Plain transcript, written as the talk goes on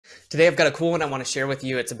Today I've got a cool one I want to share with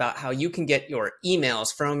you. It's about how you can get your emails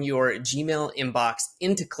from your Gmail inbox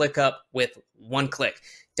into ClickUp with one click.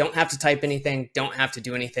 Don't have to type anything, don't have to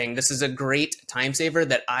do anything. This is a great time saver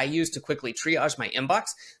that I use to quickly triage my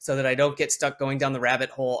inbox so that I don't get stuck going down the rabbit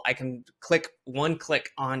hole. I can click one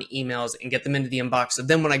click on emails and get them into the inbox. So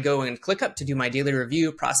then when I go in ClickUp to do my daily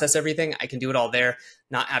review, process everything, I can do it all there,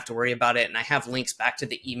 not have to worry about it. And I have links back to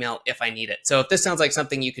the email if I need it. So if this sounds like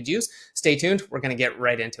something you could use, stay tuned. We're going to get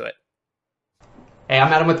right into it. Hey,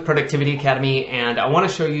 I'm Adam with the Productivity Academy, and I want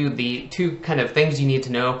to show you the two kind of things you need to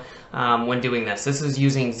know when doing this. This is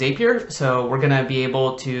using Zapier, so we're going to be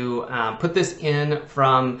able to put this in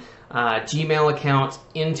from Gmail account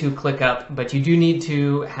into ClickUp, but you do need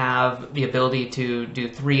to have the ability to do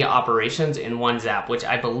 3 operations in one Zap, which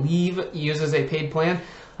I believe uses a paid plan.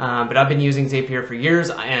 But I've been using Zapier for years,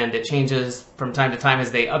 and it changes from time to time as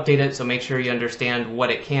they update it, so make sure you understand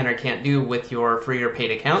what it can or can't do with your free or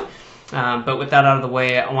paid account. But with that out of the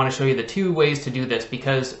way, I want to show you the 2 ways to do this,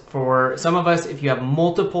 because for some of us, if you have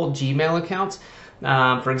multiple Gmail accounts,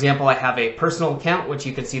 for example, I have a personal account, which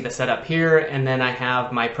you can see the setup here, and then I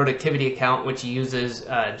have my productivity account, which uses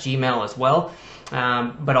Gmail as well.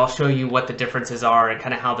 But I'll show you what the differences are and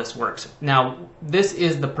kind of how this works. Now, this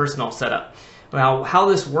is the personal setup. Now, how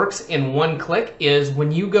this works in one click is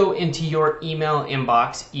when you go into your email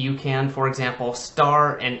inbox, you can, for example,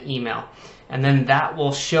 star an email, and then that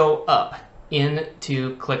will show up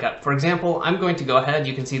into ClickUp. For example, I'm going to go ahead,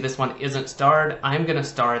 you can see this one isn't starred, I'm going to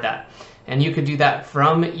star that. And you could do that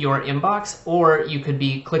from your inbox, or you could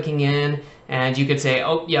be clicking in and you could say,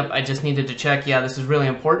 oh, yep, I just needed to check, yeah, this is really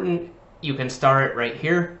important. You can star it right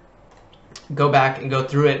here. Go back and go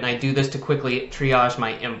through it, and I do this to quickly triage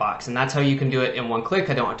my inbox, and that's how you can do it in one click.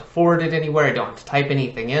 I don't have to forward it anywhere, I don't have to type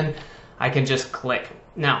anything in, I can just click.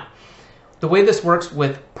 Now, the way this works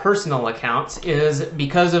with personal accounts is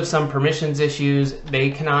because of some permissions issues, they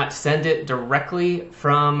cannot send it directly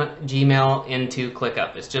from Gmail into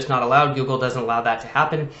ClickUp. It's just not allowed. Google doesn't allow that to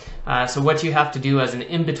happen. So what you have to do as an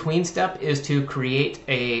in-between step is to create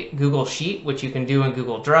a Google Sheet, which you can do in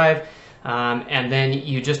Google Drive. And then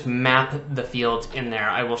you just map the fields in there.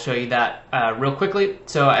 I will show you that real quickly.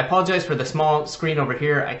 So I apologize for the small screen over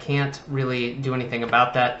here. I can't really do anything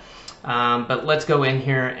about that. But let's go in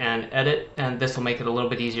here and edit, and this will make it a little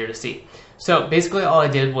bit easier to see. So basically all I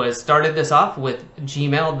did was started this off with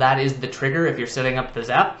Gmail. That is the trigger if you're setting up the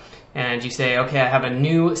Zap. And you say, okay, I have a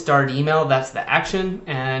new starred email. That's the action.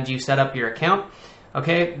 And you set up your account.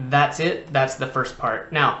 Okay, that's it. That's the first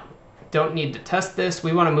part. Now, don't need to test this.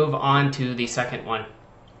 We want to move on to the second one.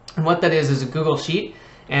 And what that is a Google Sheet.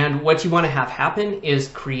 And what you want to have happen is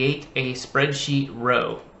create a spreadsheet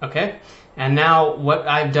row. Okay. And now what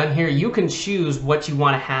I've done here, you can choose what you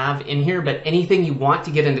want to have in here, but anything you want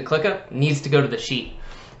to get into ClickUp needs to go to the sheet.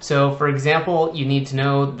 So for example, you need to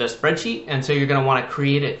know the spreadsheet, and so you're going to want to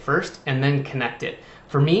create it first and then connect it.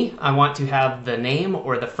 For me, I want to have the name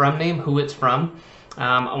or the from name, who it's from.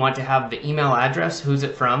 I want to have the email address, who's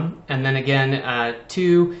it from, and then again,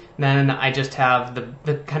 then I just have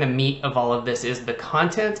the kind of meat of all of this is the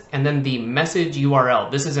content, and then the message URL.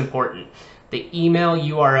 This is important. The email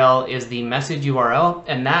URL is the message URL,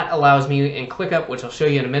 and that allows me in ClickUp, which I'll show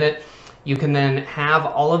you in a minute, you can then have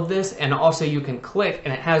all of this, and also you can click,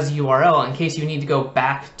 and it has URL in case you need to go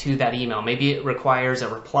back to that email. Maybe it requires a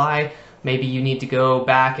reply, maybe you need to go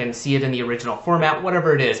back and see it in the original format,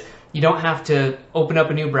 whatever it is. You don't have to open up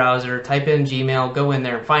a new browser, type in Gmail, go in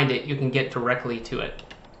there and find it. You can get directly to it.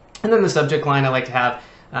 And then the subject line I like to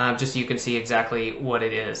have, just so you can see exactly what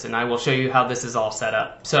it is, and I will show you how this is all set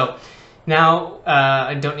up. So now,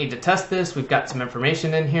 I don't need to test this. We've got some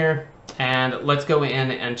information in here, and let's go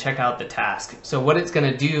in and check out the task. So what it's going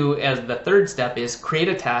to do as the third step is create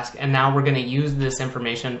a task, and now we're going to use this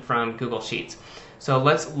information from Google Sheets. So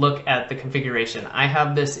let's look at the configuration. I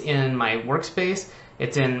have this in my workspace.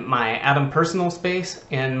 It's in my Adam personal space.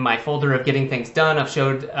 In my folder of getting things done, I've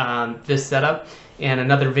showed this setup in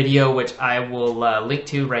another video, which I will link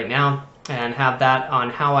to right now, and have that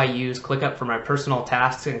on how I use ClickUp for my personal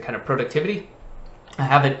tasks and kind of productivity. I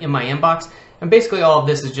have it in my inbox, and basically all of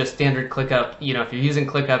this is just standard ClickUp. You know, if you're using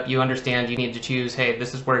ClickUp, you understand you need to choose, hey,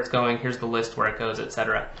 this is where it's going, here's the list where it goes,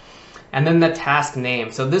 etc. And then the task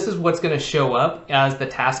name. So this is what's going to show up as the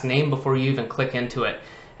task name before you even click into it.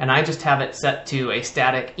 And I just have it set to a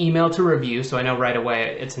static email to review, so I know right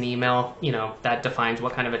away it's an email. You know, that defines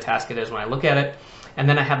what kind of a task it is when I look at it. And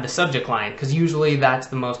then I have the subject line, because usually that's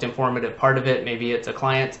the most informative part of it. Maybe it's a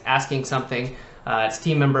client asking something, it's a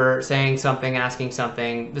team member saying something, asking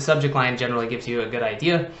something. The subject line generally gives you a good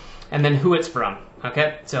idea. And then who it's from.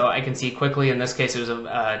 Okay, so I can see quickly, in this case it was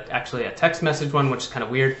actually a text message one, which is kind of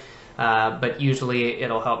weird. but usually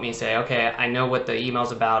it'll help me say, okay, I know what the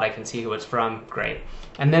email's about, I can see who it's from, great.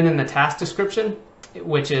 And then in the task description,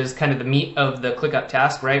 which is kind of the meat of the ClickUp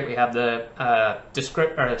task, right? We have the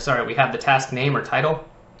we have the task name or title,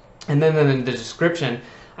 and then in the description,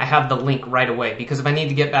 I have the link right away, because if I need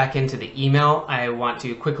to get back into the email, I want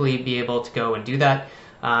to quickly be able to go and do that.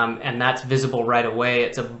 And that's visible right away.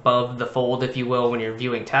 It's above the fold, if you will, when you're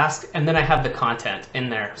viewing tasks. And then I have the content in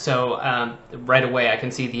there. So right away, I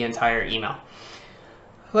can see the entire email.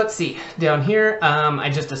 Let's see, down here, I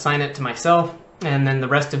just assign it to myself. And then the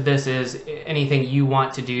rest of this is anything you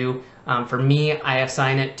want to do. For me, I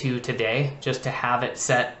assign it to today, just to have it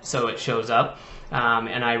set so it shows up.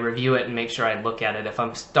 And I review it and make sure I look at it. If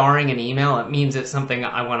I'm starring an email, it means it's something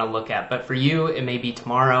I want to look at. But for you, it may be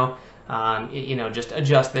tomorrow. You know, just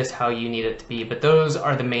adjust this how you need it to be. But those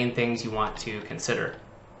are the main things you want to consider.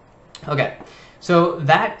 Okay, so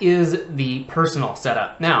that is the personal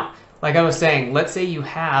setup. Now, like I was saying, let's say you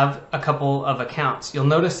have a couple of accounts. You'll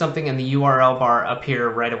notice something in the URL bar up here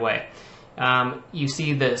right away. You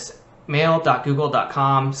see this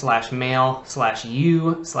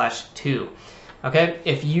mail.google.com/mail/u/2. Okay,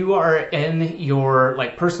 if you are in your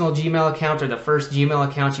personal Gmail account or the first Gmail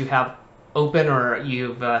account you have open or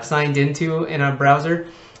you've signed into in a browser,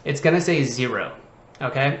 it's going to say 0.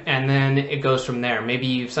 Okay, and then it goes from there. Maybe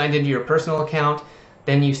you've signed into your personal account,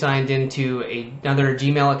 then you signed into another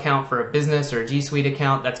Gmail account for a business or a G Suite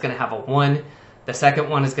account, that's going to have a 1. The second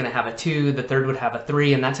one is going to have a 2, the third would have a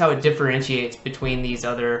 3, and that's how it differentiates between these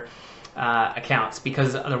other accounts,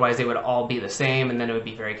 because otherwise they would all be the same and then it would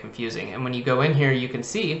be very confusing. And when you go in here, you can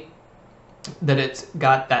see that it's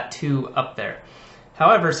got that 2 up there.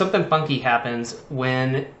 However, something funky happens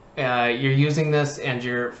when you're using this and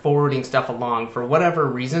you're forwarding stuff along. For whatever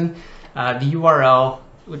reason, the URL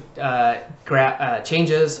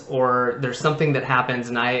changes, or there's something that happens,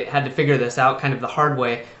 and I had to figure this out kind of the hard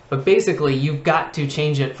way. But basically, you've got to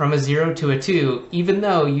change it from a 0 to a 2, even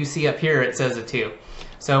though you see up here it says a 2.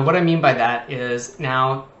 So what I mean by that is,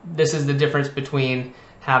 now this is the difference between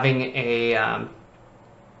having a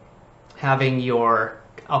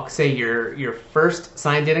I'll say your first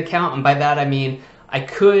signed in account, and by that I mean I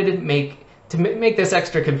could make this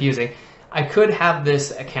extra confusing, I could have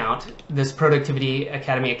this account, this Productivity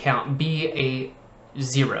Academy account, be a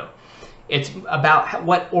 0. It's about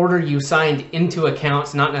what order you signed into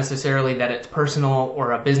accounts, not necessarily that it's personal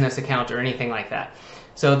or a business account or anything like that.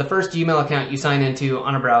 So the first Gmail account you sign into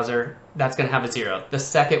on a browser, that's going to have a 0. The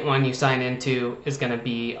second one you sign into is going to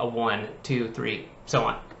be a 1, 2, 3, so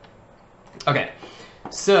on. Okay,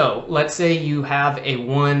 so let's say you have a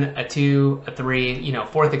 1, a 2, a 3,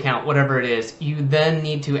 fourth account, whatever it is. You then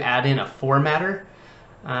need to add in a formatter,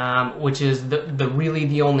 which is really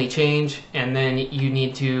the only change. And then you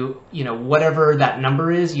need to, whatever that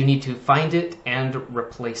number is, you need to find it and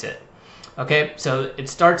replace it. Okay, so it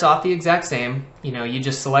starts off the exact same. You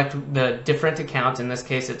just select the different account. In this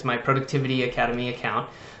case, it's my Productivity Academy account.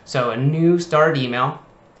 So a new start email.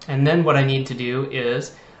 And then what I need to do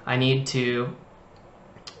is I need to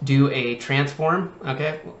do a transform.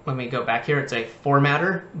 Okay, let me go back here. It's a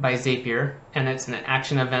formatter by Zapier, and it's an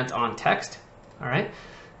action event on text. All right,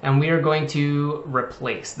 and we are going to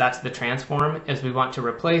replace. That's the transform, is we want to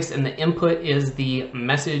replace, and the input is the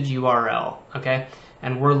message URL. Okay,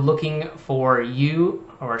 and we're looking for u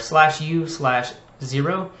or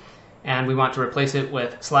 /u/0, and we want to replace it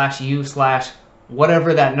with /u/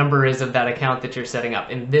 whatever that number is of that account that you're setting up.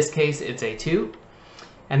 In this case, it's a 2.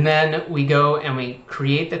 And then we go and we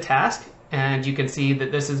create the task, and you can see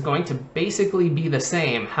that this is going to basically be the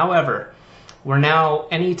same. However, we're now,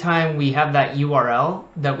 anytime we have that URL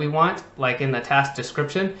that we want, like in the task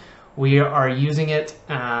description, we are using it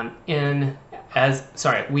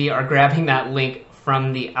we are grabbing that link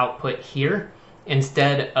from the output here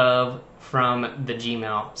instead of from the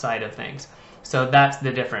Gmail side of things. So that's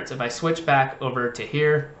the difference. If I switch back over to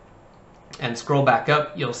here and scroll back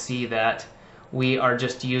up, you'll see that we are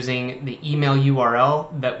just using the email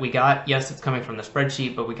URL that we got. Yes, it's coming from the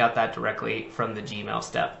spreadsheet, but we got that directly from the Gmail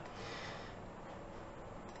step.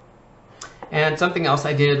 And something else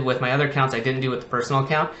I did with my other accounts I didn't do with the personal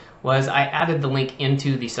account was I added the link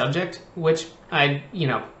into the subject, which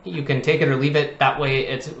you can take it or leave it. That way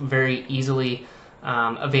it's very easily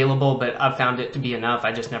available, but I've found it to be enough.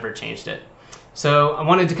 I just never changed it. So I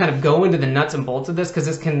wanted to kind of go into the nuts and bolts of this, because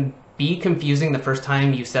this can be confusing the first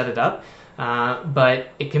time you set it up. But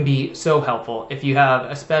it can be so helpful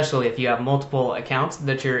especially if you have multiple accounts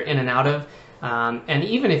that you're in and out of. And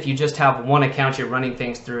even if you just have one account you're running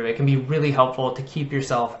things through, it can be really helpful to keep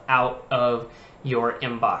yourself out of your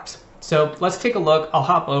inbox. So let's take a look. I'll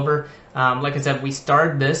hop over. Like I said, we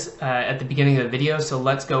started this at the beginning of the video, so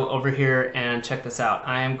let's go over here and check this out.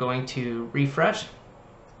 I am going to refresh.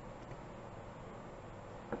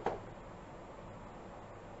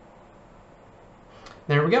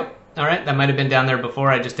 There we go. All right, that might have been down there before,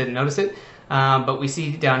 I just didn't notice it. But we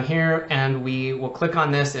see down here, and we will click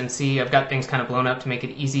on this and see I've got things kind of blown up to make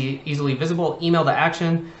it easily visible. Email to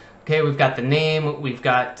action. Okay, we've got the name, we've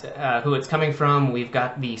got who it's coming from, we've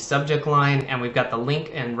got the subject line, and we've got the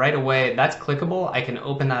link, and right away that's clickable. I can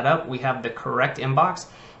open that up. We have the correct inbox.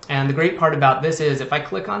 And the great part about this is if I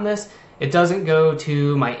click on this, it doesn't go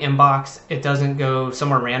to my inbox, it doesn't go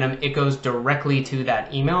somewhere random, it goes directly to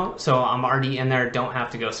that email. So I'm already in there, don't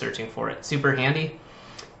have to go searching for it. Super handy.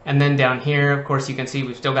 And then down here, of course, you can see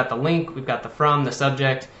we've still got the link, we've got the from, the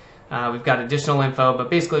subject, we've got additional info,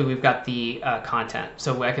 but basically we've got the content.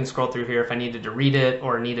 So I can scroll through here if I needed to read it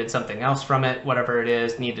or needed something else from it, whatever it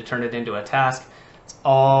is, need to turn it into a task. It's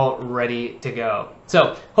all ready to go.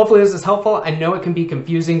 So hopefully this is helpful. I know it can be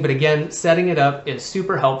confusing, but again, setting it up is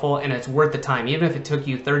super helpful and it's worth the time. Even if it took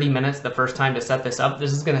you 30 minutes the first time to set this up,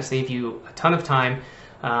 this is going to save you a ton of time,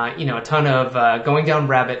 a ton of going down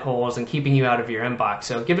rabbit holes and keeping you out of your inbox.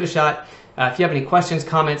 So give it a shot. If you have any questions,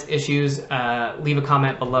 comments, issues, leave a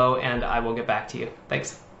comment below and I will get back to you.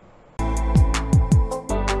 Thanks.